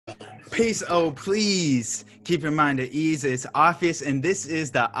Peace, oh please. Keep your mind at ease. It's Opvious, and this is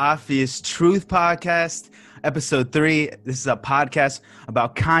the Opvious Truth podcast, episode 3. This is a podcast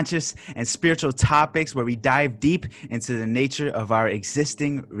about conscious and spiritual topics where we dive deep into the nature of our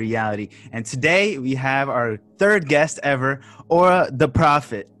existing reality. And today we have our third guest ever, Aura the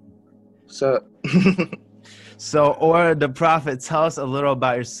Prophet. So, So Aura the Prophet, tell us a little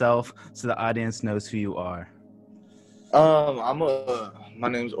about yourself so the audience knows who you are. my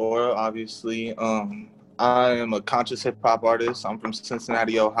name's Aura, obviously. I am a conscious hip hop artist. I'm from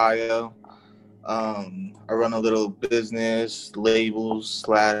Cincinnati, Ohio. I run a little business, labels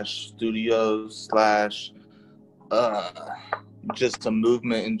 / studios / just a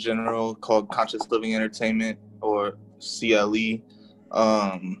movement in general called Conscious Living Entertainment, or CLE.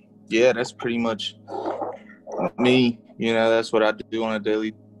 Yeah, that's pretty much me. You know, that's what I do on a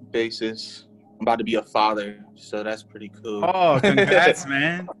daily basis. I'm about to be a father, so that's pretty cool. Oh, congrats,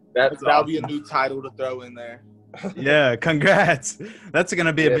 man. That'll be a new title to throw in there. Yeah, congrats. That's going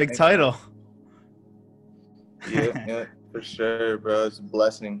to be a big title. Yeah, for sure, bro. It's a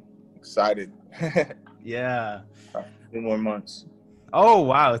blessing. Excited. Yeah. 2 more months. Oh,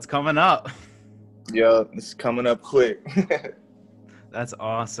 wow. It's coming up. Yeah, it's coming up quick. That's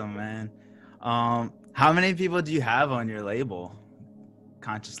awesome, man. How many people do you have on your label,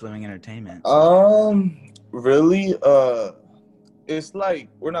 Conscious Living Entertainment? Really, it's like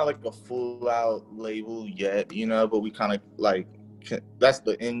we're not like a full out label yet, you know, but we kind of like that's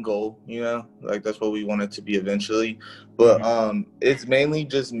the end goal, you know, like that's what we want it to be eventually. But it's mainly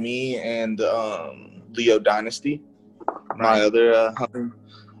just me and Leo Dynasty, my other homie.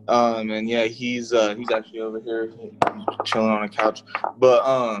 And yeah, he's actually over here chilling on a couch.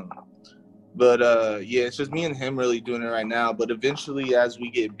 But yeah, it's just me and him really doing it right now. But eventually, as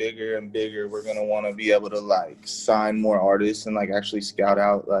we get bigger and bigger, we're gonna want to be able to like sign more artists and like actually scout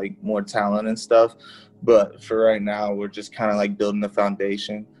out like more talent and stuff. But for right now, we're just kind of like building the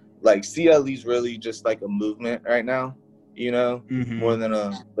foundation. Like CLE's really just like a movement right now, you know, more than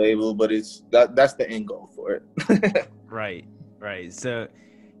a label. But that's the end goal for it. Right. So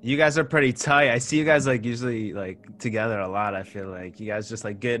you guys are pretty tight. I see you guys like usually like together a lot. I feel like you guys just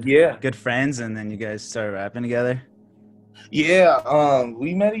like good friends, and then you guys started rapping together. Yeah,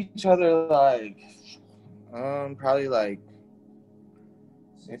 we met each other like probably like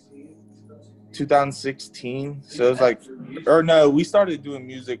 2016. So it was like, or no, we started doing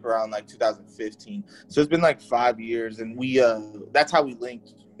music around like 2015. So it's been like 5 years, and we that's how we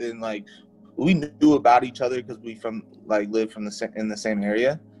linked. And like we knew about each other because we lived in the same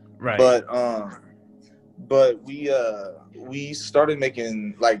area. Right. But we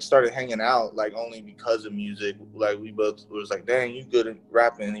started started hanging out like only because of music. Like we both was like, dang, you good at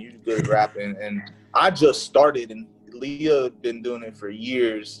rapping, and I just started, and Leo had been doing it for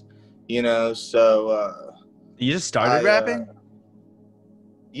years, you know. So you just started rapping?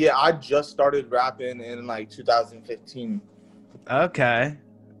 Yeah, I just started rapping in like 2015. Okay.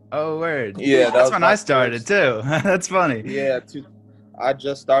 Oh, word. Yeah, that's when I started too. That's funny. Yeah, I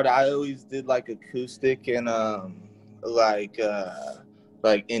just started. I always did like acoustic and like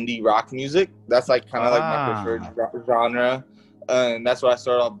indie rock music. That's like kind of like my preferred genre, and that's what I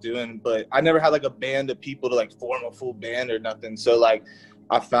started off doing. But I never had like a band of people to like form a full band or nothing. So like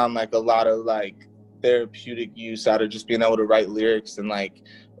I found like a lot of like therapeutic use out of just being able to write lyrics, and like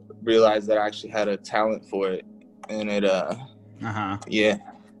realize that I actually had a talent for it, and it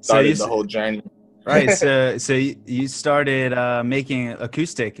started the whole journey. Right, so you started making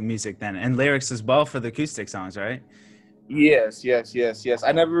acoustic music then, and lyrics as well for the acoustic songs, right? Yes.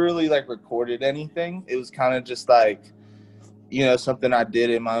 I never really like recorded anything. It was kind of just like, you know, something I did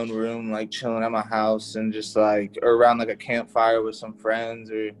in my own room, like chilling at my house and just like, or around like a campfire with some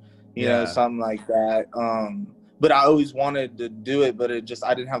friends, or you know, something like that. But I always wanted to do it, but I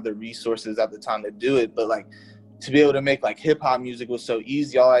didn't have the resources at the time to do it. But like, to be able to make like hip hop music was so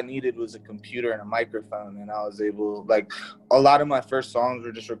easy. All I needed was a computer and a microphone, and I was able, like, a lot of my first songs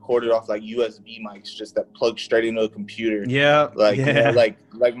were just recorded off like USB mics, just that plugged straight into a computer. Yeah, you know,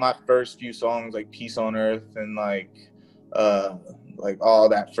 like my first few songs, like Peace on Earth and like all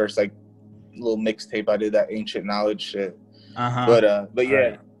that first like little mixtape I did, that Ancient Knowledge shit. But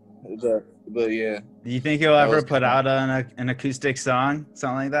yeah, but yeah. Do you think you'll ever put out an acoustic song,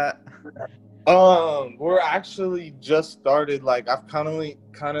 something like that? We're actually just started. Like I've kind of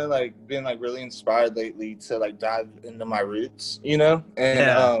like been like really inspired lately to like dive into my roots, you know.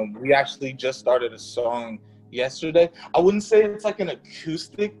 And we actually just started a song yesterday. I wouldn't say it's like an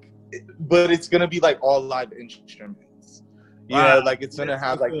acoustic, but it's gonna be like all live instruments. You know, like it's gonna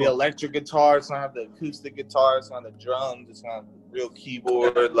have like the electric guitar, it's gonna have the acoustic guitar, it's gonna have the drums, it's gonna have real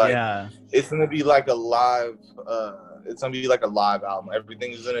keyboard. Like, yeah. it's gonna be like a live. It's gonna be like a live album.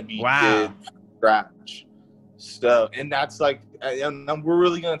 Everything's gonna be did from scratch. So, and that's like, and we're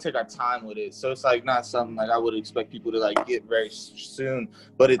really gonna take our time with it. So it's like not something like I would expect people to like get very soon,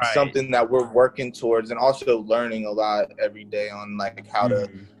 but it's something that we're working towards, and also learning a lot every day on like how to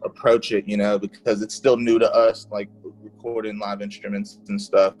approach it, you know, because it's still new to us, like recording live instruments and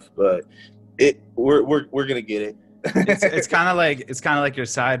stuff. But we're gonna get it. it's kind of like your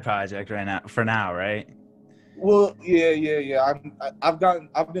side project right now, for now, right? Well, yeah.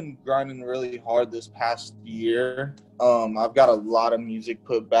 I've been grinding really hard this past year. I've got a lot of music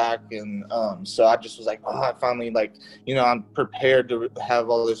put back, and so I just was like, oh, I finally, like, you know, I'm prepared to have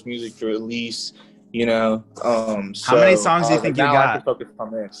all this music to release, you know. So how many songs do you think you got? I can focus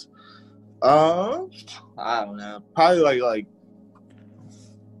on this. I don't know, probably like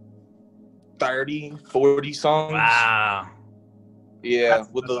 30, 40 songs. Wow. Yeah,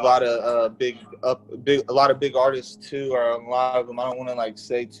 with a lot of a lot of big artists too, or a lot of them. I don't want to like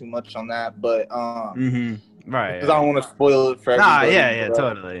say too much on that, but right, because I don't want to spoil it for everybody. Yeah,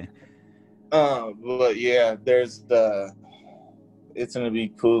 totally. But yeah, it's gonna be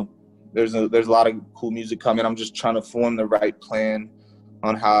cool. There's a lot of cool music coming. I'm just trying to form the right plan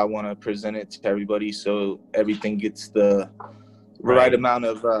on how I want to present it to everybody, so everything gets the right amount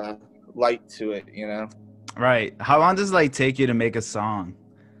of light to it, you know. Right. How long does it like take you to make a song?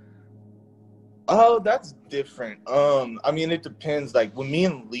 Oh, that's different. I mean, it depends. Like when me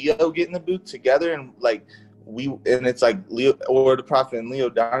and Leo get in the booth together, and like it's like Leo or the Prophet and Leo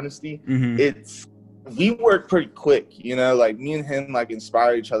Dynasty. We work pretty quick, you know. Like me and him like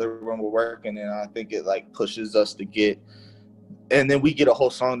inspire each other when we're working, and I think it like pushes us to get. And then we get a whole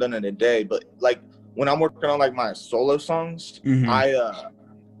song done in a day. But like when I'm working on like my solo songs,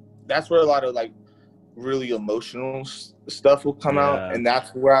 that's where a lot of like really emotional stuff will come out, and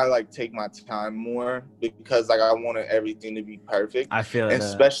that's where I like take my time more, because like I wanted everything to be perfect. I feel it,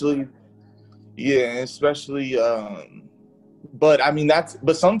 especially but I mean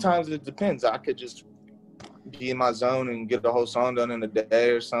but sometimes it depends. I could just be in my zone and get the whole song done in a day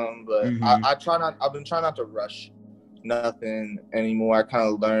or something, but I've been trying not to rush nothing anymore. I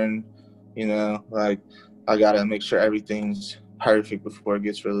kind of learned, you know, like I gotta make sure everything's perfect before it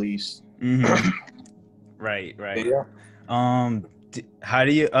gets released. Right. Yeah. How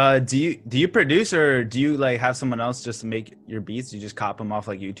do you produce, or do you like have someone else just make your beats? You just cop them off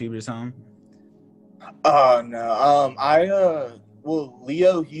like YouTube or something? No. Well,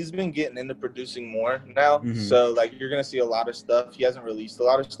 Leo, he's been getting into producing more now. So like you're gonna see a lot of stuff. He hasn't released a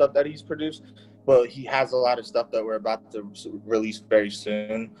lot of stuff that he's produced, but he has a lot of stuff that we're about to release very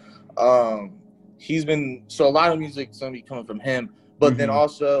soon. So a lot of music's gonna be coming from him. But then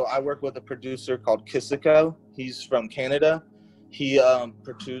also, I work with a producer called Kissiko. He's from Canada. He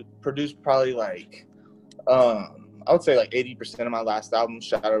produced probably like, I would say like 80% of my last album,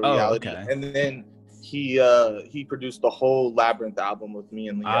 Shadow Reality. Okay. And then he produced the whole Labyrinth album with me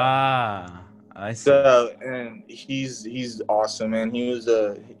and Leo. I see. So, and he's awesome, man. He's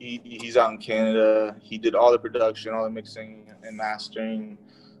out in Canada. He did all the production, all the mixing and mastering.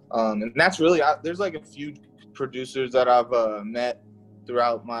 And that's really, there's like a few producers that I've met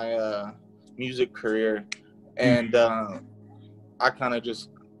throughout my music career, and I kind of just,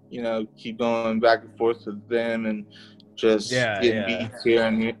 you know, keep going back and forth with them, and just getting beats here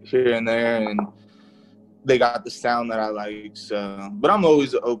and there, and they got the sound that I like. So, but I'm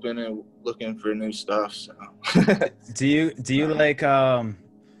always open and looking for new stuff. So, do you like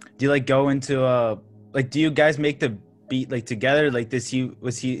go into like, do you guys make the beat like together? Like, is he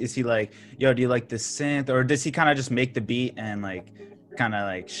like, yo, do you like this synth, or does he kind of just make the beat and like kind of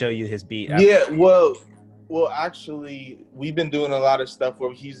like show you his beat after? Yeah, well actually we've been doing a lot of stuff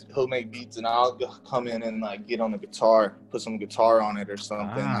where he'll make beats and I'll come in and like get on the guitar, put some guitar on it or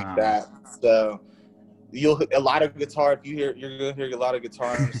something like that. So a lot of guitar, you're gonna hear a lot of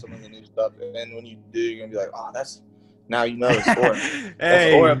guitar on some of the new stuff, and then when you do, you're gonna be like, oh, now you know it's Aura.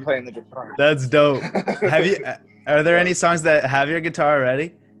 That's Aura playing the guitar. That's dope. Are there any songs that have your guitar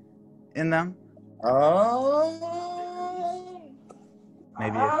already in them?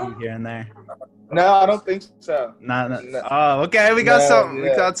 Maybe a few here and there. No, I don't think so. No. Oh, okay. We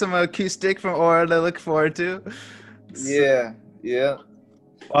got some acoustic from Aura to look forward to. Yeah.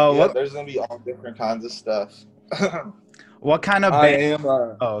 There's gonna be all different kinds of stuff. What kind of band?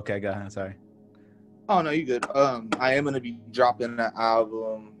 Oh, okay. Go ahead. Sorry. Oh no, you good. I am gonna be dropping an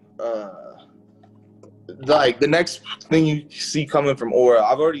album. Like the next thing you see coming from Aura,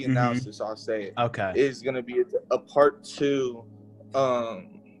 I've already announced this, so I'll say it. Okay. Is gonna be a part 2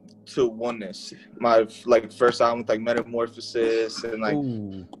 to oneness. My like first album with like Metamorphosis, and like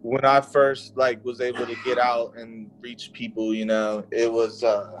Ooh. when I first like was able to get out and reach people, you know, it was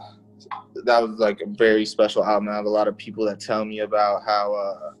that was like a very special album. I have a lot of people that tell me about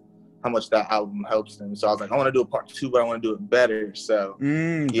how much that album helps them. So I was like, I want to do a part 2, but I want to do it better. So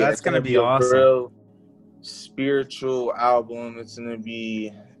yeah, That's it's gonna be a awesome. real spiritual album. It's gonna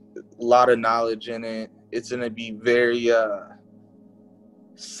be a lot of knowledge in it. It's gonna be very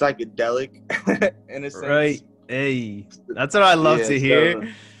psychedelic in a sense. Right. Hey, that's what I love to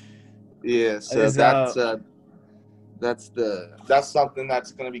hear. So that's something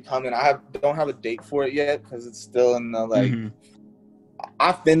that's gonna be coming. Don't have a date for it yet because it's still in the like.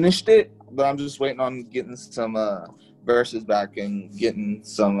 I finished it, but I'm just waiting on getting some verses back and getting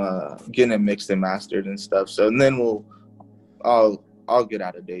it mixed and mastered and stuff. So and then I'll get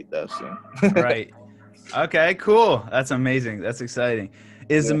out of date though soon. Right. Okay, cool. That's amazing. That's exciting.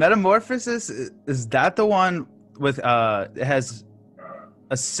 Is Metamorphosis, is that the one with it has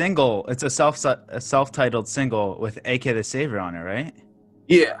a single, it's a self-titled single with AKTHESAVIOR on it, right?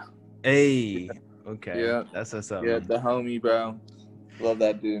 Yeah. Hey. Okay. Yeah. That's what's up. Yeah, Man. the homie, bro. Love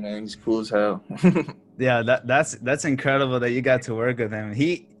that dude, man. He's cool as hell. Yeah, that's incredible that you got to work with him.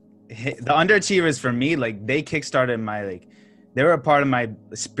 The Underachievers for me, like they kickstarted my like they were a part of my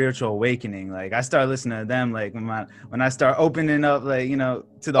spiritual awakening. Like I started listening to them like when I start opening up like, you know,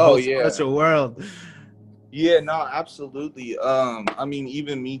 to the whole spiritual world. Yeah, no, absolutely. I mean,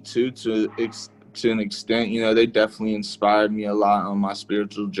 even me too, to an extent, you know, they definitely inspired me a lot on my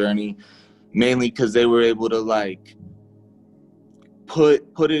spiritual journey, mainly because they were able to like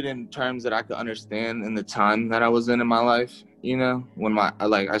put it in terms that I could understand in the time that I was in my life, you know, when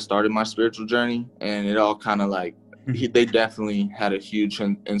I started my spiritual journey, and it all kind of like they definitely had a huge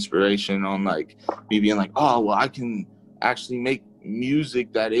inspiration on like me being like, oh well, I can actually make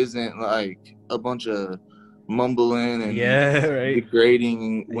music that isn't like a bunch of mumbling and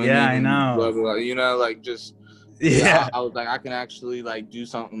degrading and women I know. and blah, blah, blah, you know, like just I was like, I can actually like do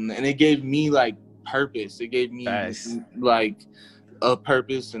something, and it gave me like purpose. It gave me like a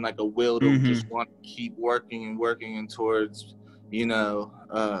purpose and like a will to just want to keep working and towards, you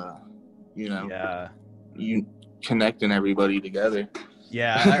connecting everybody together.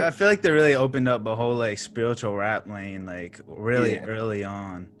 Yeah, I feel like they really opened up a whole like spiritual rap lane like really early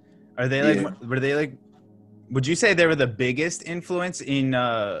on. Are they like were they like, would you say they were the biggest influence in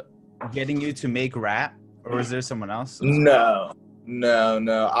getting you to make rap, or was there someone else? No.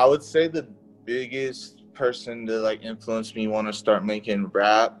 I would say the biggest person to like influence me want to start making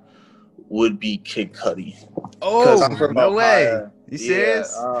rap would be Kid Cudi. Oh, no way! You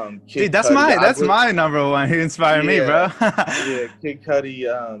serious? Dude, that's Cudi, my number one who inspired me, bro. Yeah, Kid Cudi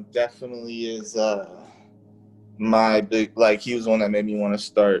definitely is my big, like, he was one that made me want to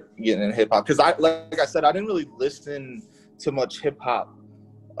start getting in hip hop, because like I said, I didn't really listen to much hip hop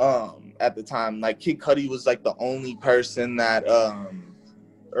at the time. Like Kid Cudi was like the only person that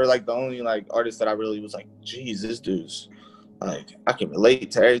or like the only like artist that I really was like, geez, this dude's like, I can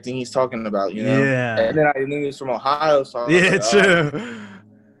relate to everything he's talking about, you know? Yeah. And then I knew he was from Ohio, so I was like, true.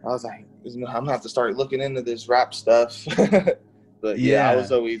 I was like, I'm gonna have to start looking into this rap stuff. But yeah, I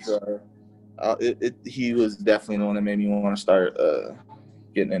was always he was definitely the one that made me want to start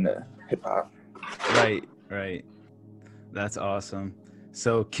getting into hip hop. Right. That's awesome.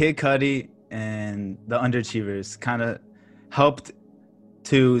 So Kid Cudi and the Underachievers kind of helped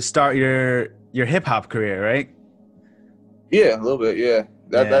to start your hip hop career, right? Yeah, a little bit. Yeah,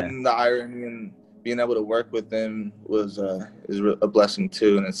 that and the irony and being able to work with them was is a blessing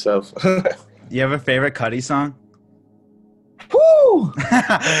too in itself. You have a favorite Cudi song? Woo!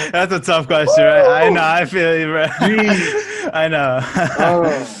 That's a tough question, right? I know. I feel you, bro. I know.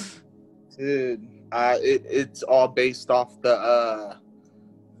 Dude, it's all based off the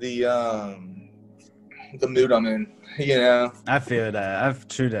mood I'm in, you know. I feel that. I've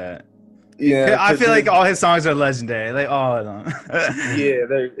true that. Yeah, I feel like all his songs are legendary, like all of them. Yeah,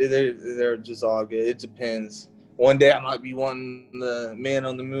 they're just all good. It depends. One day I might be wanting the Man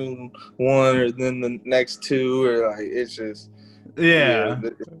on the Moon one, or then the next two, or like it's just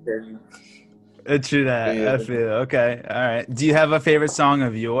It's true that. I feel okay. All right. Do you have a favorite song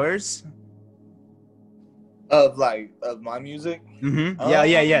of yours? Of my music? Mm-hmm.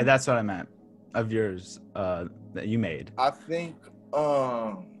 Yeah. That's what I meant. Of yours, that you made. I think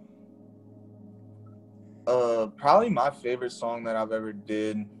probably my favorite song that I've ever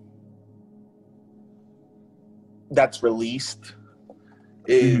did that's released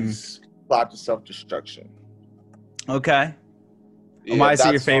is Plot to Self-Destruction. Okay. Why is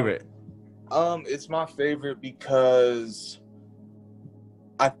it your favorite? It's my favorite because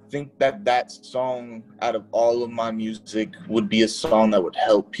I think that song out of all of my music would be a song that would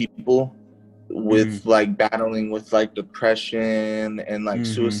help people with like battling with like depression and like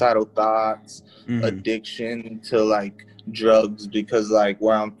suicidal thoughts, addiction to like drugs, because like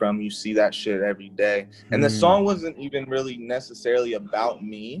where I'm from, you see that shit every day. And the song wasn't even really necessarily about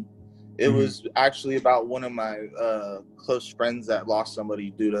me. It was actually about one of my close friends that lost somebody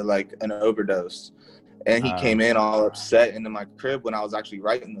due to like an overdose. And he came in all upset into my crib when I was actually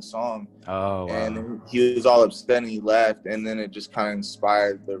writing the song. Oh, wow. And he was all upset and he left. And then it just kind of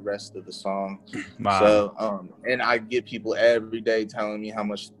inspired the rest of the song. Wow. So, and I get people every day telling me how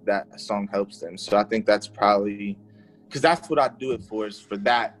much that song helps them. So I think that's probably, because that's what I do it for, is for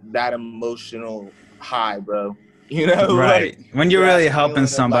that emotional high, bro. You know? Right. Like, when you're really helping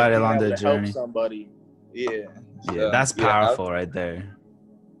somebody along their journey. Help somebody. Yeah. Yeah, that's powerful right there.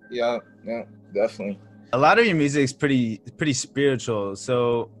 Yeah, definitely. A lot of your music is pretty spiritual.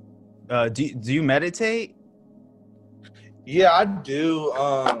 So, do you meditate? Yeah, I do.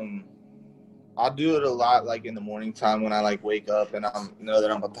 I do it a lot, like in the morning time when I like wake up and I know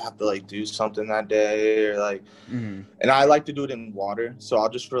that I'm about to have to like do something that day, or like, and I like to do it in water. So I'll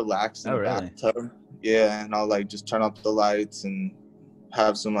just relax in the bathtub. Yeah, and I'll like just turn off the lights and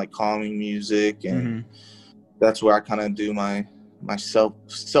have some like calming music, and that's where I kind of do my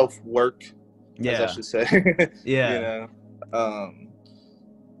self work. As I should say. Yeah. You know?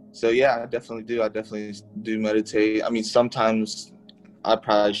 So yeah, I definitely do meditate. I mean, sometimes I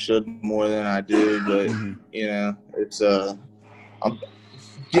probably should more than I do, but you know, it's I'm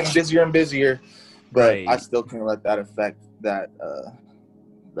getting busier and busier, but I still can't let that affect that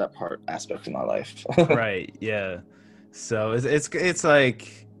aspect of my life. Right. Yeah. So it's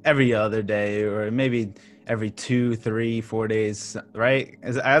like every other day, or maybe every 2, 3, 4 days, right?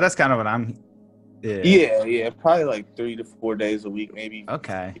 That's kind of what I'm. Yeah, probably like 3 to 4 days a week, maybe.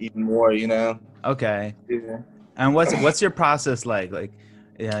 Okay. Even more, you know. Okay. Yeah. And what's your process like? Like,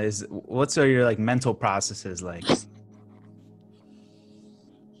 yeah, what's your like mental processes like?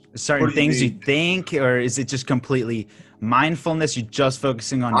 Certain things you think, or is it just completely mindfulness? You just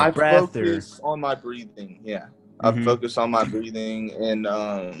focusing on your breath, or? I focus on my breathing. Yeah, I focus on my breathing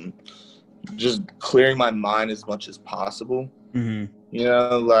and just clearing my mind as much as possible. You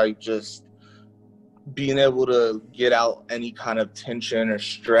know, like just being able to get out any kind of tension or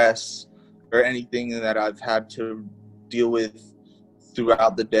stress or anything that I've had to deal with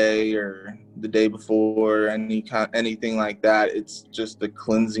throughout the day or the day before, anything like that. It's just a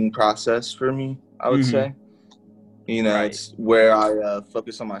cleansing process for me, I would say. You know, it's where I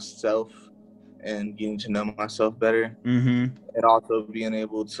focus on myself and getting to know myself better, and also being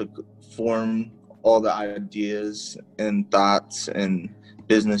able to form all the ideas and thoughts and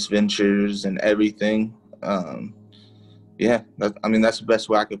business ventures and everything. Yeah, that's the best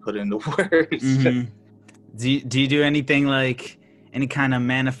way I could put it into words. Do you do anything like any kind of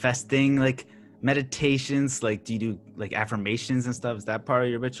manifesting, like meditations? Like, do you do like affirmations and stuff? Is that part of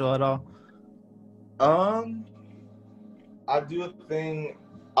your ritual at all? I do a thing.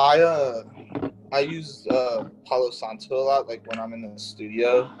 I use Palo Santo a lot, like when I'm in the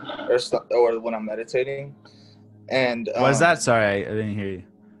studio or when I'm meditating. And what is that? Sorry, I didn't hear you.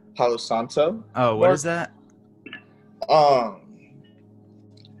 Palo Santo. Oh, what is that?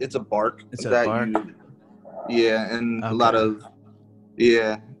 It's a bark. It's a bark. And a lot of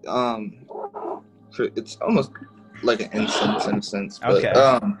it's almost like an incense in a sense.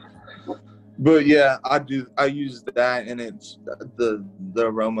 But, but yeah, I use that, and it's the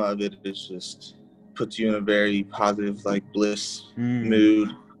aroma of it is just puts you in a very positive, like bliss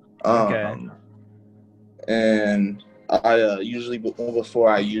mood. And I usually before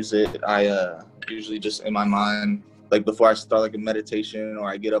I use it, I usually just in my mind, like before I start like a meditation or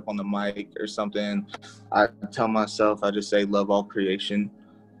I get up on the mic or something, I tell myself, I just say love all creation.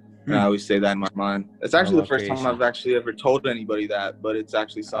 And I always say that in my mind. It's actually the first time I've actually ever told anybody that, but it's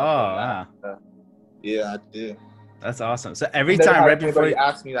actually something yeah, I do. That's awesome. So every time right before you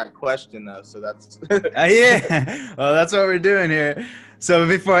ask me that question though, so that's yeah. Well, that's what we're doing here. So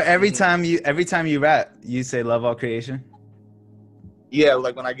before every time you rap, you say love all creation? Yeah,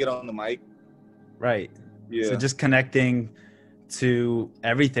 like when I get on the mic. Right. Yeah. So just connecting to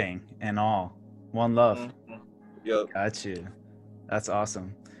everything and all. One love. Yep. Got you. That's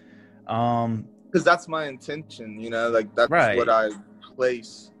awesome. Because that's my intention, you know, like that's what I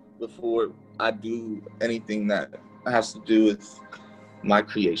place before I do anything that has to do with my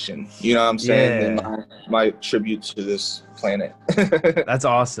creation. You know what I'm saying? Yeah. And my tribute to this planet. That's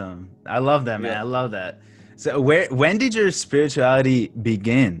awesome. I love that, man. I love that. So when did your spirituality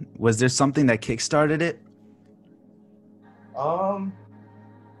begin? Was there something that kickstarted it?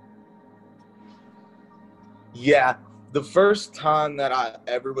 Yeah, the first time that I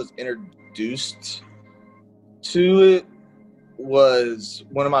ever was introduced to it was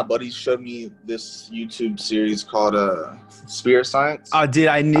one of my buddies showed me this YouTube series called Spirit Science. Oh, dude,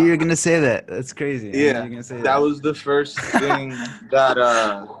 I knew you were gonna say that. That's crazy. I knew you Yeah, were gonna say that was the first thing that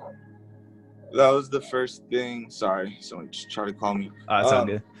was the first thing. Sorry, someone just tried to call me. Oh, it's all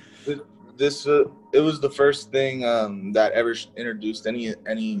good. It was the first thing that ever introduced any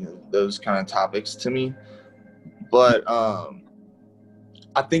of those kind of topics to me. But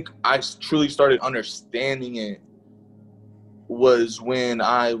I think I truly started understanding it was when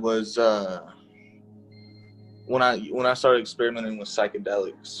I was when I started experimenting with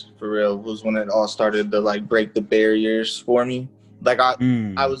psychedelics for real. Was when it all started to like break the barriers for me. Like I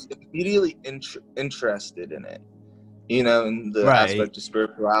was immediately interested in it, you know, in the aspect of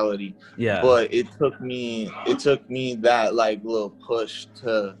spirituality. Yeah. But it took me that like little push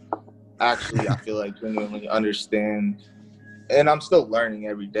to actually, I feel like, genuinely understand. And I'm still learning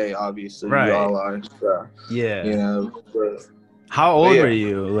every day, obviously. Right. You all are. So, yeah. You know. How old were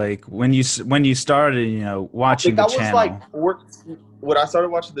you, like, when you started, you know, watching the channel? I was like 14. When I started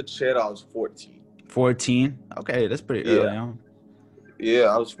watching the channel, I was 14. 14? Okay, that's pretty early on. Yeah,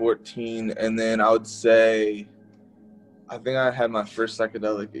 I was 14, and then I would say, I think I had my first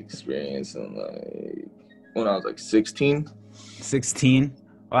psychedelic experience in when I was like 16. 16?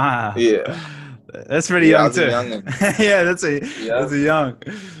 Wow. Yeah. That's pretty young too. Yeah, that's a young.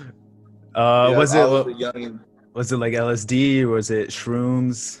 Was it like LSD or was it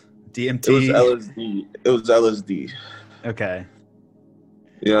shrooms, DMT? It was LSD. Okay.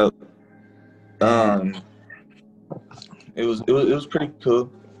 Yeah. It was pretty cool.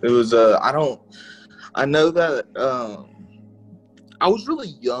 It was I know that I was really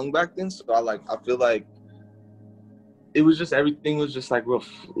young back then, so I feel like it was just, everything was just like real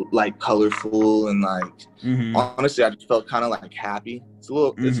like colorful and like honestly I just felt kind of like happy. It's a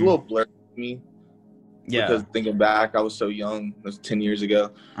little blurry to me. Yeah. Because thinking back, I was so young. It was 10 years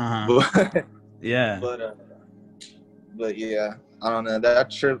ago. But, yeah. But yeah, I don't know. That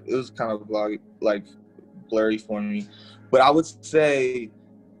trip, it was kind of like blurry for me. But I would say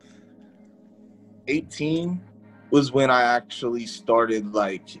 18 was when I actually started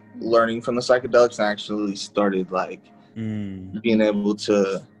like learning from the psychedelics and actually started like being able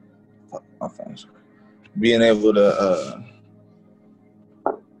to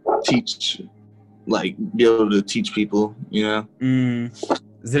teach. Like, be able to teach people, you know.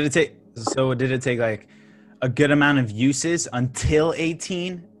 Did it take like a good amount of uses until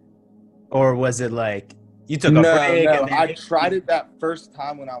 18, or was it like you took a break? No, I tried it that first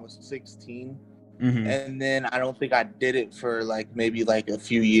time when I was 16, and then I don't think I did it for like maybe like a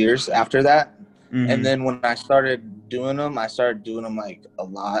few years after that. And then when I started doing them like a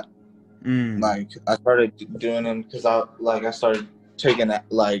lot. Like I started doing them because I started taking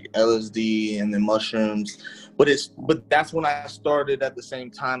like LSD and then mushrooms, but that's when I started at the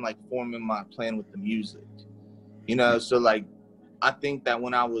same time like forming my plan with the music, you know. So like I think that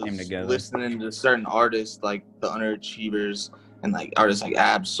when I was listening to certain artists like the Underachievers and like artists like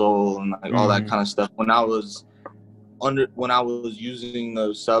Absol and like all that kind of stuff, when I was using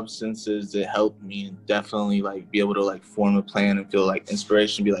those substances, it helped me definitely like be able to like form a plan and feel like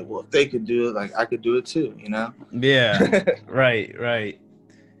inspiration, be like, well, if they could do it, like I could do it too, you know? Yeah. Right.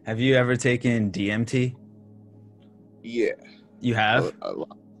 Have you ever taken DMT? Yeah. You have?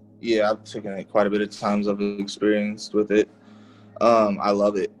 Yeah, I've taken it quite a bit of times. I've experienced with it. I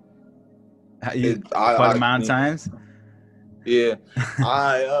love it. Quite amount of times? Yeah.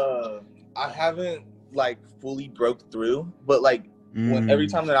 I haven't like fully broke through, but like every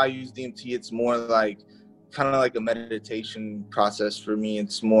time that I use DMT, it's more like kind of like a meditation process for me.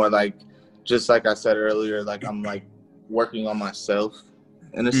 It's more like, just like I said earlier, like I'm like working on myself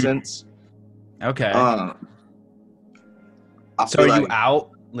in a sense. Okay. So are you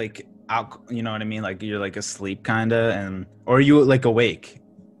out, you know what I mean? Like you're like asleep kinda, or are you like awake?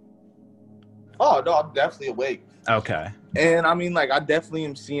 Oh no, I'm definitely awake. Okay. And I mean, like I definitely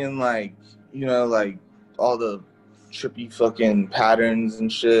am seeing like, you know, like all the trippy fucking patterns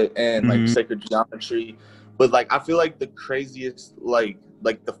and shit and like sacred geometry. But like I feel like the craziest, like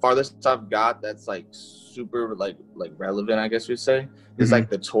the farthest I've got that's like super like relevant, I guess we'd say, is like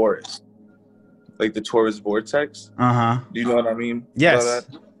the torus. Like the torus vortex. Do you know what I mean? Yes.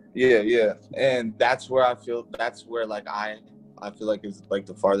 Yeah. And that's where I feel like I feel like it's like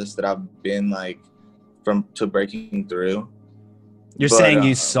the farthest that I've been like to breaking through. You're saying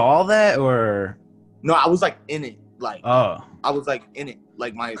you saw that, or? No, I was like in it. Like, I was like in it.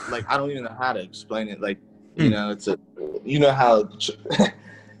 Like I don't even know how to explain it. Like, you know, you know how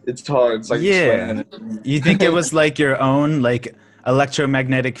It's hard. It's like explaining Yeah. it. You think it was like your own like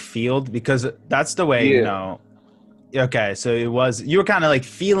electromagnetic field? Because that's the way, you Yeah, know. Okay, so it was, you were kind of like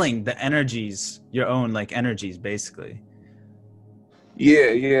feeling the energies, your own like energies basically.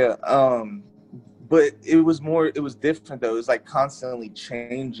 yeah. But it was different though. It was like constantly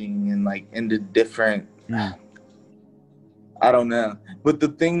changing and like into different, Mm. I don't know. But the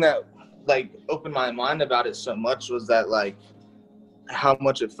thing that like opened my mind about it so much was that like how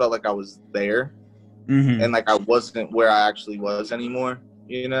much it felt like I was there and Mm-hmm. like I wasn't where I actually was anymore.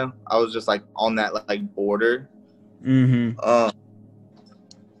 You know, I was just like on that like border. Mm-hmm. Um,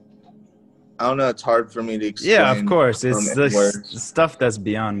 I don't know. It's hard for me to Yeah, of explain course. It's in the words. stuff that's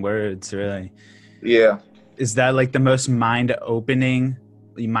beyond words, really. Yeah. Is that like the most mind opening,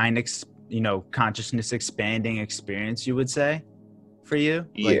 you know, consciousness expanding experience you would say for you?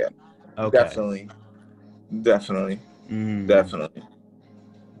 Like, Yeah. okay. Definitely. Definitely. Mm, Definitely.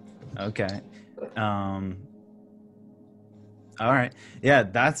 okay. Um, all right. Yeah,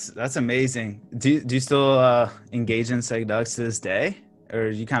 that's amazing. Do you still engage in psychedelics to this day? Or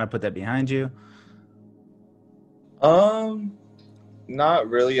you kind of put that behind you? Um, Not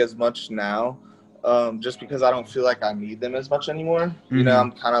really as much now. Just because I don't feel like I need them as much anymore. You know, Mm-hmm.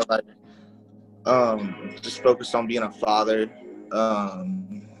 I'm kind of like just focused on being a father.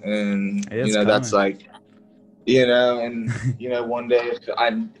 And you It's know, that's coming. like, you know, and you know, one day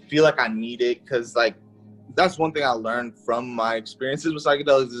I feel like I need it because like that's one thing I learned from my experiences with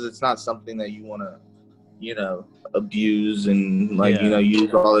psychedelics is it's not something that you want to, you know, abuse and like, you know, Yeah.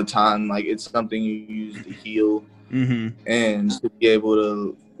 use all the time. Like it's something you use to heal Mm-hmm. and to be able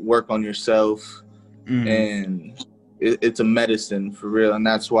to work on yourself. Mm-hmm. And it's a medicine for real. And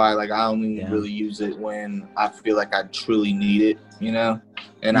that's why like I only Yeah. really use it when I feel like I truly need it, you know,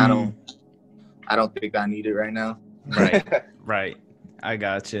 and Mm-hmm. I don't think I need it right now. Right. Right. I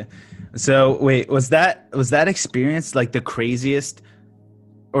gotcha. So wait, was that experience like the craziest,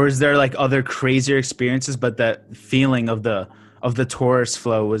 or is there like other crazier experiences, but that feeling of the Taurus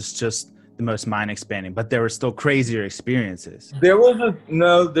flow was just the most mind expanding, but there were still crazier experiences? There was a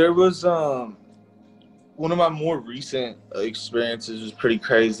no, there was one of my more recent experiences was pretty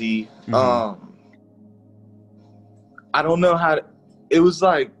crazy. Mm-hmm. I don't know how to, it was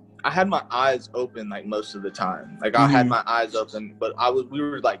like I had my eyes open like most of the time. Like I had Mm-hmm. my eyes open, but we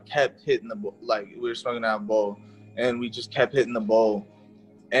were like kept hitting the bowl. Like we were smoking out a bowl and we just kept hitting the bowl.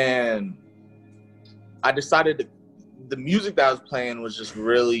 And I decided to, the music that I was playing was just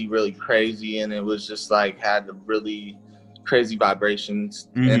really, really crazy. And it was just like had the really crazy vibrations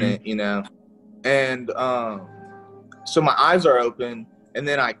in Mm-hmm. it, you know? And so my eyes are open and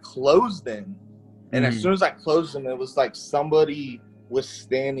then I closed them. And as Mm-hmm. soon as I closed them, it was like somebody was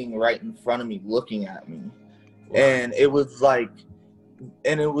standing right in front of me looking at me. And it was like,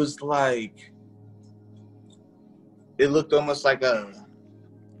 it looked almost like a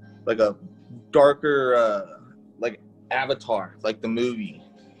darker, like Avatar, like the movie,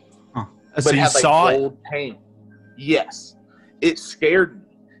 Huh. So but it you had like saw it? gold paint. Yes, it scared me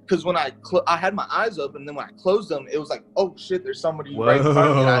because when I had my eyes open, then when I closed them, it was like, oh shit, there's somebody right in front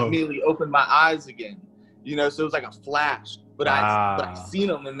of me, and I Whoa. immediately opened my eyes again. You know, so it was like a flash, but I Wow. seen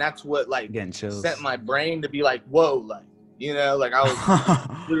them, and that's what like Getting sent chills. my brain to be like, whoa, like you know, like I was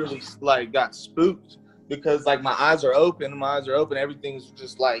literally like got spooked because like my eyes are open, everything's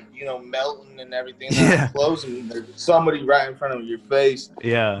just like, you know, melting and everything. Then I Yeah. close them, there's somebody right in front of your face.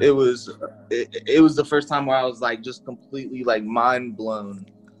 Yeah. It was the first time where I was like just completely like mind blown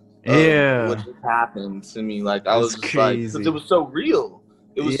of what Yeah. just happened to me. Like I It's was just like, because it crazy. was so real.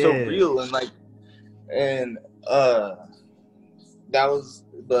 It was so Yeah. real and like and uh that was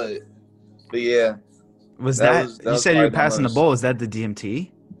but yeah, Was that, that you was said you were probably my passing the most, bowl? Was that the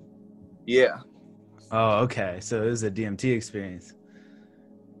DMT? yeah. Oh, okay. So it was a DMT experience.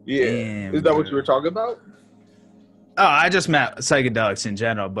 Yeah. Is Damn, that what you were bro. talking about? Oh, I just meant psychedelics in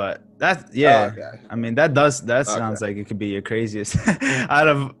general, but that, Oh, yeah. okay. I mean, that Okay. sounds like it could be your craziest out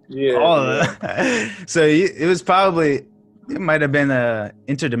of Yeah, all of yeah. them. So it was probably, it might have been a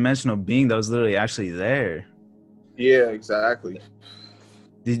interdimensional being that was literally actually there. Yeah, exactly.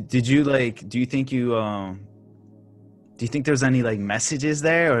 Did you like, do you think there's any like messages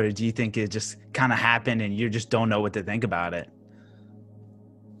there, or do you think it just kind of happened and you just don't know what to think about it?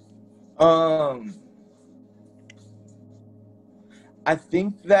 Um, I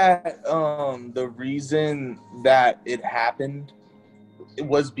think that the reason that it happened it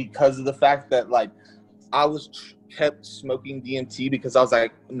was because of the fact that like I was kept smoking DMT because I was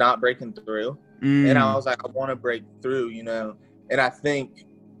like not breaking through, and I Mm, was like I want to break through, you know, and I think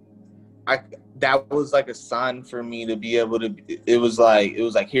I that was like a sign for me to be able to, it was like,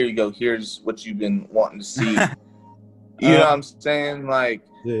 here you go, here's what you've been wanting to see. You know what I'm saying? Like,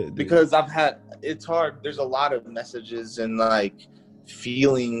 because it's hard. There's a lot of messages and like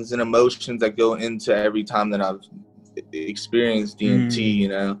feelings and emotions that go into every time that I've experienced DMT, you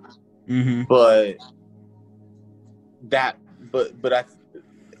know? But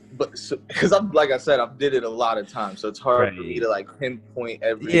because I'm, like I said, I've did it a lot of times, so it's hard for me to like pinpoint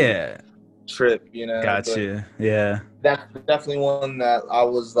every trip, you know? Gotcha. Yeah. That's definitely one that I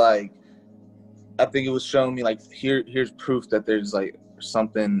was like, I think it was showing me like, here's proof that there's like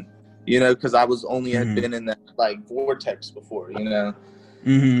something, you know, because I was only had been in that like vortex before, you know.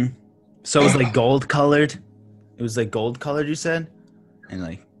 So it was like gold colored. It was like gold colored, you said, and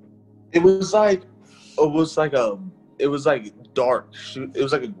like it was like dark. It was like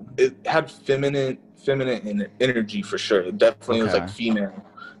it had feminine energy for sure. It definitely was like female,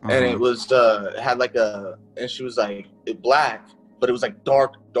 and it was had like and she was like black, but it was like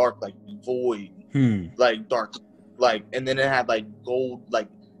dark like void, like dark, like, and then it had like gold like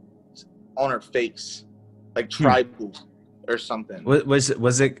on her face, like tribal or something. Was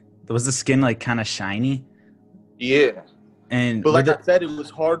the skin like kind of shiny? Yeah. And but like I said, it was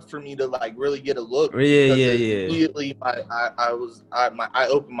hard for me to like really get a look. Immediately I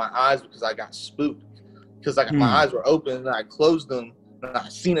opened my eyes because I got spooked, because like my eyes were open and I closed them and I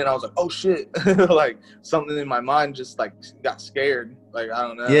seen it and I was like, oh shit. Like something in my mind just like got scared, like I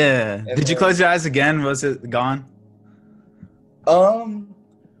don't know. And did you close your eyes again? Was it gone?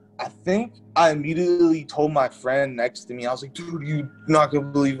 I think I immediately told my friend next to me, I was like, dude, you're not gonna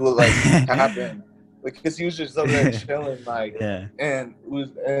believe what like happened. Like, cause he was just over there chilling, like, and I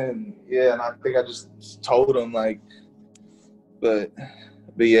think I just told him, like, but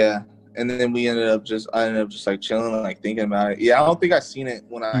yeah, and then I ended up just like chilling and like thinking about it. Yeah, I don't think I seen it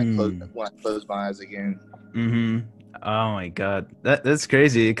when I closed my eyes again. Oh my god, that's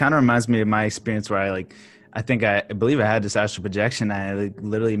crazy. It kind of reminds me of my experience where I believe I had this astral projection. I like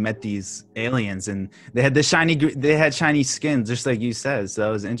literally met these aliens, and they had shiny skin, just like you said. So that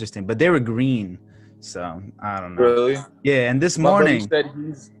was interesting, but they were green. So I don't know. Really? Yeah. And this morning,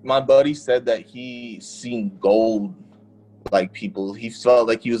 my buddy said that he seen gold, like people. He felt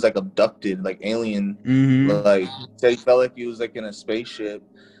like he was like abducted, like alien. Like he said he felt like he was like in a spaceship,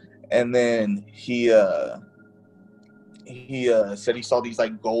 and then he said he saw these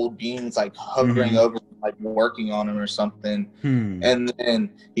like gold beings like hovering over, like working on him or something. And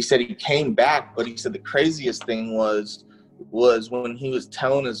then he said he came back, but he said the craziest thing was when he was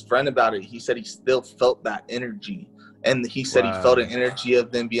telling his friend about it, he said he still felt that energy, and he said he felt an energy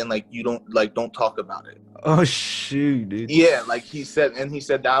of them being like, you don't talk about it. Oh shoot, dude. Yeah, like he said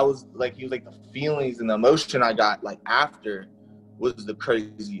that was like, he was like, the feelings and the emotion I got like after was the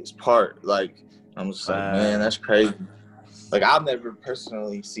craziest part. Like I'm just like, man, that's crazy. Like I've never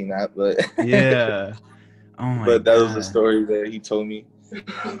personally seen that, but yeah. Oh my but that was the story that he told me.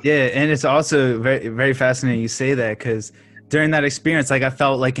 Yeah, and it's also very, very fascinating you say that, because during that experience, like I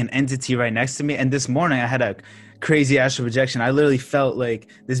felt like an entity right next to me. And this morning I had a crazy astral projection. I literally felt like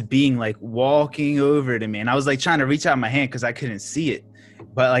this being like walking over to me, and I was like trying to reach out my hand because I couldn't see it,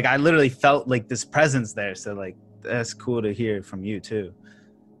 but like I literally felt like this presence there. So like that's cool to hear from you too.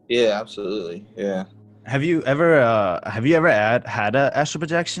 Yeah, absolutely. Yeah. Have you ever had a astral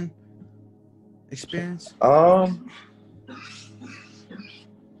projection experience? No,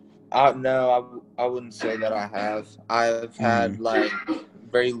 I wouldn't say that I have. I've had like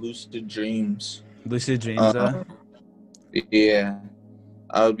very lucid dreams. Lucid dreams, yeah.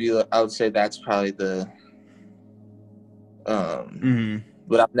 I would say that's probably the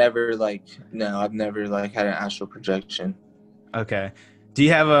but I've never like had an astral projection. Okay. Do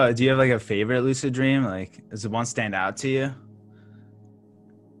you have like a favorite lucid dream? Like, does one stand out to you?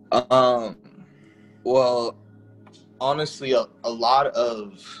 Well, honestly, a lot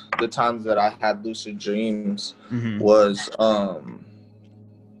of the times that I had lucid dreams was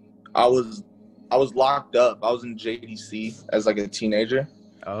I was locked up. I was in JDC as like a teenager.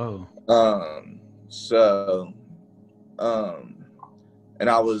 Oh. And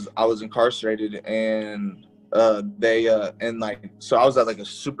I was incarcerated, and they and like, so I was at like a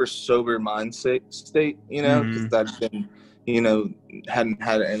super sober mindset state, you know, because I'd been, you know, hadn't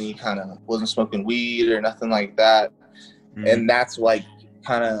had any kind of, wasn't smoking weed or nothing like that. And that's like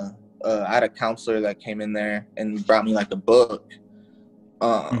kind of I had a counselor that came in there and brought me like a book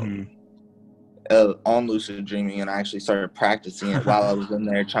on lucid dreaming, and I actually started practicing it while I was in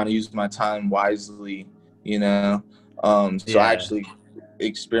there, trying to use my time wisely, you know. So I actually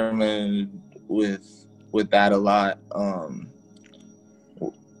experimented with that a lot,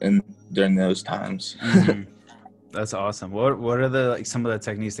 and during those times. Mhm. That's awesome. What are the like some of the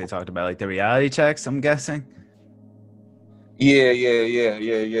techniques they talked about? Like the reality checks, I'm guessing.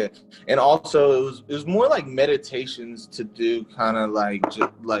 Yeah. And also it was more like meditations to do, kind of like just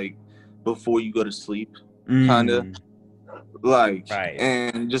like before you go to sleep, kind of like, Right.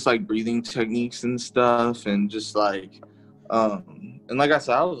 and just like breathing techniques and stuff, and just like and like I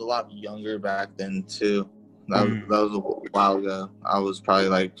said, I was a lot younger back then too. That was a while ago. I was probably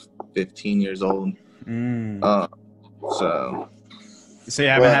like 15 years old. So you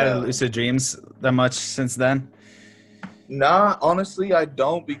haven't had lucid dreams that much since then? Nah, honestly, I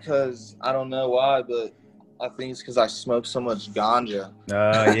don't, because I don't know why, but I think it's because I smoke so much ganja.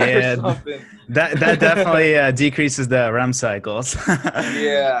 Yeah, that definitely decreases the REM cycles.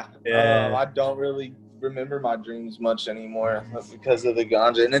 Yeah, yeah. I don't really remember my dreams much anymore because of the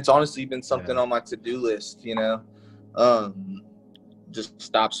ganja, and it's honestly been something on my to-do list. You know, just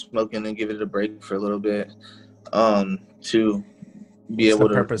stop smoking and give it a break for a little bit, to be able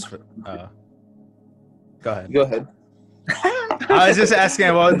to. Purpose for? Go ahead. Go ahead. I was just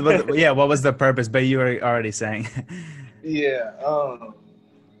asking what was the purpose, but you were already saying. Yeah.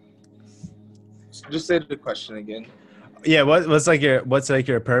 Just say the question again. Yeah, what's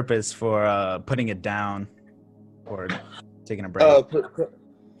your purpose for putting it down or taking a break?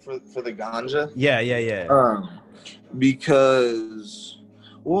 For the ganja? Yeah. Because,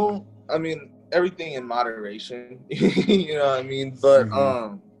 well, I mean, everything in moderation. You know what I mean? But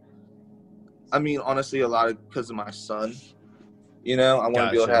I mean, honestly, a lot of because of my son. You know, I want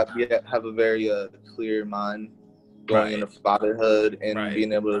to be able to have a very clear mind going into fatherhood, and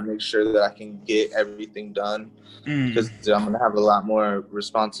being able to make sure that I can get everything done, because I'm going to have a lot more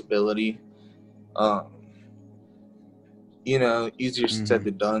responsibility. You know, easier said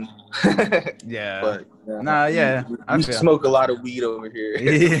than done. Yeah. But we smoke a lot of weed over here.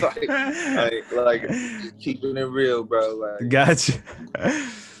 like just keeping it real, bro. Like, gotcha.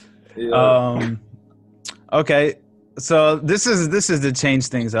 Yeah. Okay. So this is to change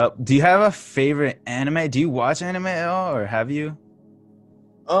things up. Do you have a favorite anime? Do you watch anime at all, or have you?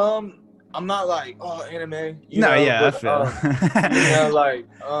 I'm not like anime. I feel.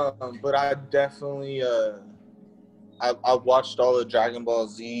 But I definitely I watched all of Dragon Ball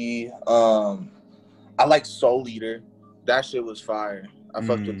Z. I like Soul Eater. That shit was fire. I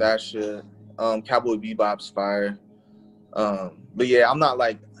fucked with that shit. Cowboy Bebop's fire. But yeah, I'm not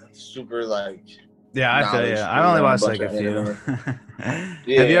like super like. Yeah, I feel you. I only watched like a few.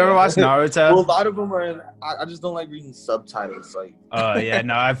 Yeah. Have you ever watched Naruto? Well, a lot of them are. I just don't like reading subtitles. Like. Oh yeah,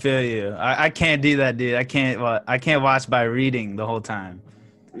 no, I feel you. I can't do that, dude. I can't watch by reading the whole time.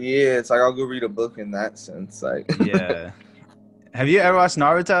 Yeah, it's like I'll go read a book in that sense. Like. Yeah. Have you ever watched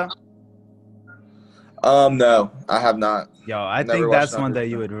Naruto? No, I have not. Yo, I think that's one that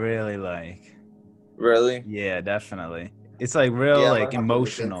you would really like. Really? Yeah, definitely. It's like real, like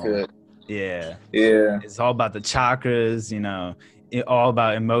emotional. Yeah. It's all about the chakras, you know, all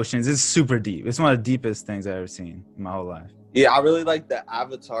about emotions. It's super deep. It's one of the deepest things I've ever seen in my whole life. Yeah, I really like the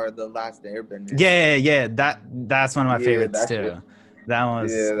Avatar, The Last Airbender. Yeah. That's one of my favorites too. That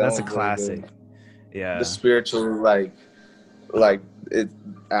one's that's a classic. Really, yeah. The spiritual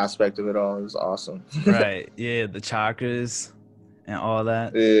aspect of it all is awesome. Right. Yeah, the chakras and all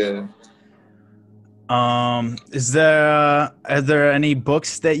that. Yeah. Are there any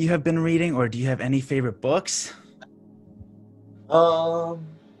books that you have been reading, or do you have any favorite books? I've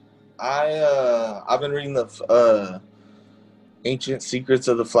been reading the Ancient Secrets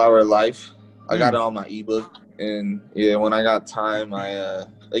of the Flower of Life. I got it on my ebook, and yeah, when I got time, I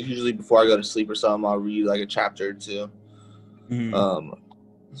like usually before I go to sleep or something, I'll read like a chapter or two.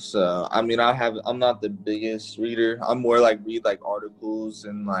 So I mean, I'm not the biggest reader. I'm more like read like articles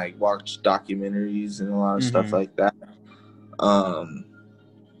and like watch documentaries and a lot of stuff like that.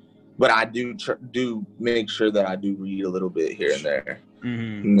 But I do make sure that I do read a little bit here and there.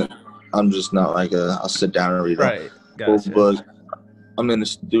 I'm just not like I'll sit down and read a whole book. I'm in the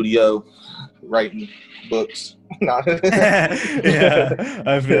studio writing books. Yeah,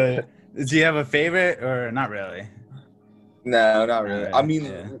 I feel it. Do you have a favorite or not really? No, not really. I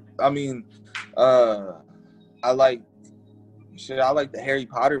mean, I like the Harry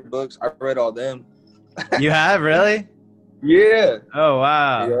Potter books. I read all them. You have, really? Yeah. Oh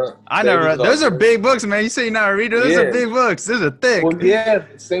wow. Yeah. I never read. Those are big books, man. You say you're not a reader. Those are big books. Those are thick. Well, yeah.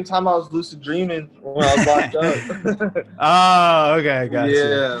 Same time I was lucid dreaming when I was locked up. Oh, okay, gotcha.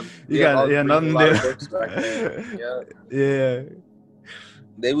 Yeah. You got nothing to do. Books back then. Yeah.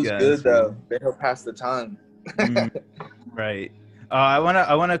 They was good though. They helped pass the time. Right. I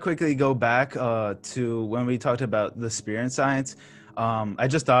wanna quickly go back to when we talked about the spirit science. I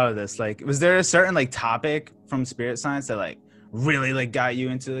just thought of this. Like, was there a certain like topic from spirit science that like really like got you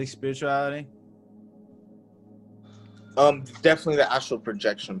into like spirituality? Definitely the astral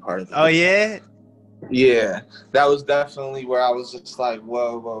projection part of it. Oh yeah. Yeah, that was definitely where I was just like,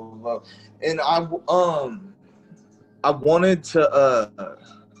 whoa, whoa, whoa. And I wanted to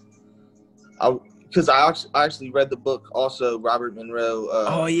because I actually read the book also, Robert Monroe.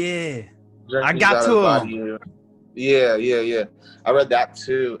 Oh yeah. I Journeys got Out to of him. Body. Yeah. I read that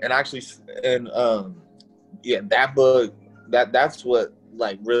too, and actually, yeah, that book, that's what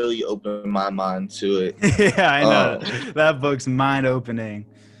like really opened my mind to it. Yeah, I know. That book's mind opening.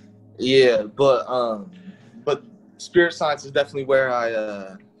 Yeah, but spirit science is definitely where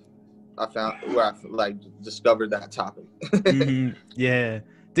I like discovered that topic. Mm-hmm. Yeah.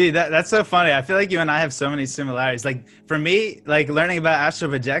 Dude, that's so funny. I feel like you and I have so many similarities. Like for me, like learning about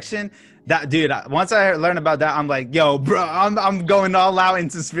astral projection, that dude, once I learned about that, I'm like, yo, bro, I'm going all out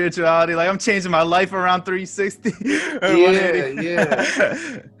into spirituality. Like I'm changing my life around 360 or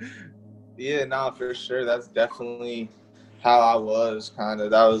 180. Yeah, no, for sure. That's definitely how I was kind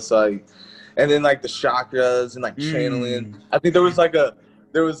of. That was like, and then like the chakras and like channeling. I think there was like a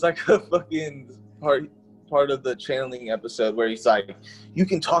fucking part of the channeling episode where he's like, you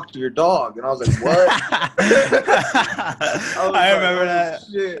can talk to your dog, and I was like, what? I remember that.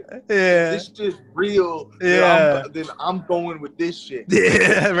 Shit. Yeah, this shit's real. Yeah, then I'm going with this shit.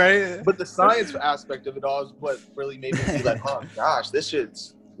 Yeah, right. But the science aspect of it all is what really made me be like, oh gosh, this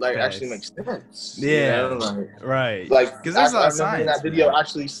shit's like actually makes sense. Yeah, you know? Like, right. Like because there's a lot of remember science in that video, man.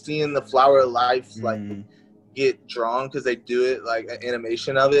 actually seeing the flower of life like get drawn because they do it like an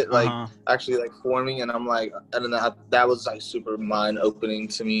animation of it, like actually like forming, and I'm like, I don't know, that was like super mind opening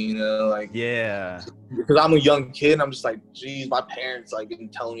to me, you know, like Yeah, because I'm a young kid and I'm just like, geez, my parents like been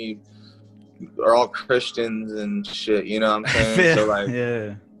telling me are all Christians and shit, you know what I'm saying? So like,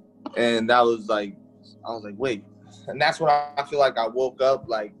 yeah, and that was like, I was like, wait, and that's when I feel like I woke up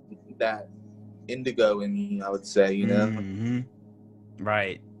like that indigo in me, I would say, you know.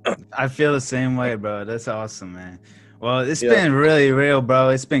 Right. I feel the same way, bro. That's awesome, man. Well, it's been really real, bro.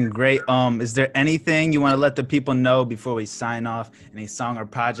 It's been great. Is there anything you want to let the people know before we sign off? Any song or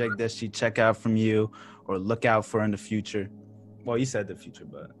project that you check out from you or look out for in the future? Well, you said the future,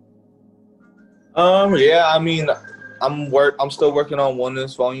 but yeah, I mean, I'm still working on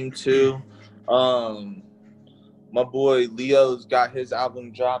Oneness Volume 2. My boy Leo's got his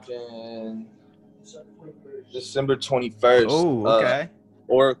album dropping December 21st. Oh, okay.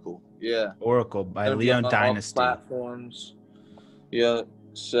 Oracle, yeah. Oracle by Leon Dynasty. Platforms. Yeah.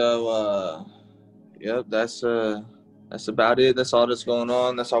 So yeah, that's about it. That's all that's going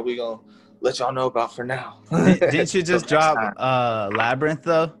on. That's all we gonna let y'all know about for now. Didn't you just drop Labyrinth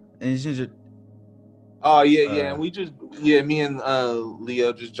though? Oh yeah. And me and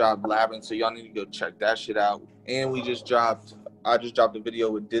Leo just dropped Labyrinth, so y'all need to go check that shit out. And I just dropped a video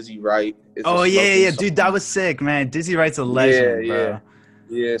with Dizzy Wright. Yeah, dude, that was sick, man. Dizzy Wright's a legend, bro.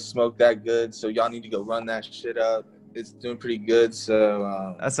 Yeah, smoked that good. So y'all need to go run that shit up. It's doing pretty good.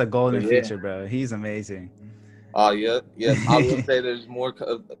 So that's a golden feature, bro. He's amazing. Oh yeah. I will say there's more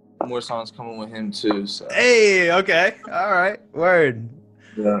songs coming with him too. So. Hey, okay, all right, word.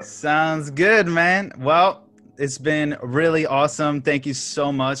 Yeah. Sounds good, man. Well, it's been really awesome. Thank you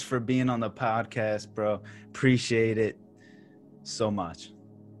so much for being on the podcast, bro. Appreciate it so much.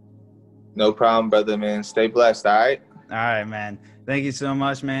 No problem, brother, man. Stay blessed, all right? All right, man. Thank you so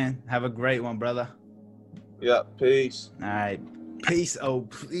much, man. Have a great one, brother. Yep, peace. All right. Peace. Oh,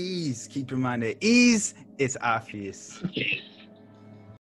 please keep your mind at ease. It's obvious.